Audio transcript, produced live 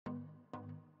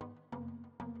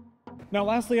Now,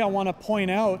 lastly, I want to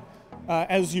point out,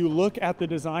 as you look at the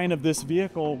design of this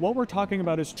vehicle, what we're talking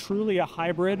about is truly a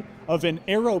hybrid of an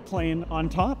aeroplane on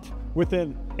top with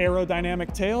an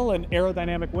aerodynamic tail and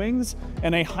aerodynamic wings,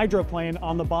 and a hydroplane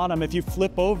on the bottom. If you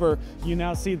flip over, you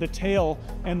now see the tail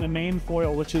and the main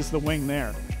foil, which is the wing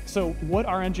there. So what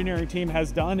our engineering team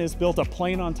has done is built a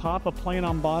plane on top, a plane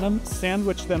on bottom,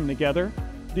 sandwiched them together.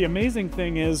 The amazing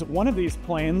thing is one of these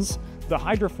planes, the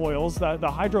hydrofoils,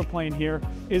 the hydroplane here,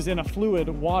 is in a fluid,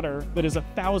 water, that is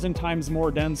 1,000 times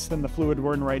more dense than the fluid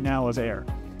we're in right now is air.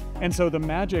 And so the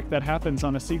magic that happens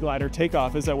on a sea glider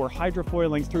takeoff is that we're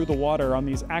hydrofoiling through the water on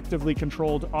these actively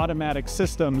controlled automatic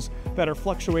systems that are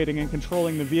fluctuating and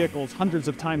controlling the vehicles hundreds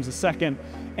of times a second.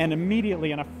 And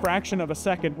immediately, in a fraction of a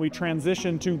second, we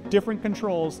transition to different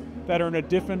controls that are in a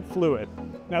different fluid.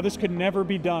 Now, this could never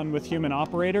be done with human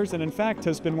operators, and in fact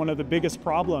has been one of the biggest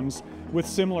problems with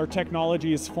similar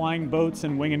technologies, flying boats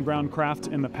and wing and ground craft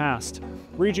in the past.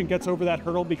 REGENT gets over that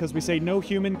hurdle because we say no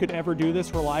human could ever do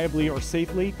this reliably or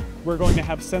safely. We're going to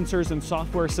have sensors and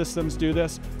software systems do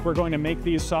this. We're going to make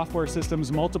these software systems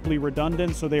multiply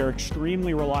redundant so they are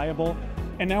extremely reliable.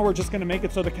 And now we're just going to make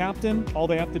it so the captain, all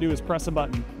they have to do is press a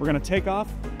button. We're going to take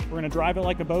off, we're going to drive it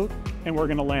like a boat, and we're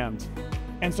going to land.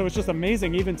 And so it's just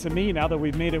amazing, even to me, now that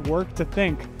we've made it work, to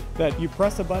think that you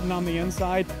press a button on the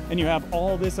inside and you have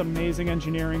all this amazing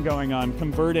engineering going on,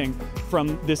 converting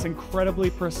from this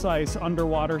incredibly precise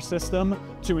underwater system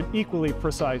to an equally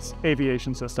precise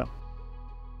aviation system.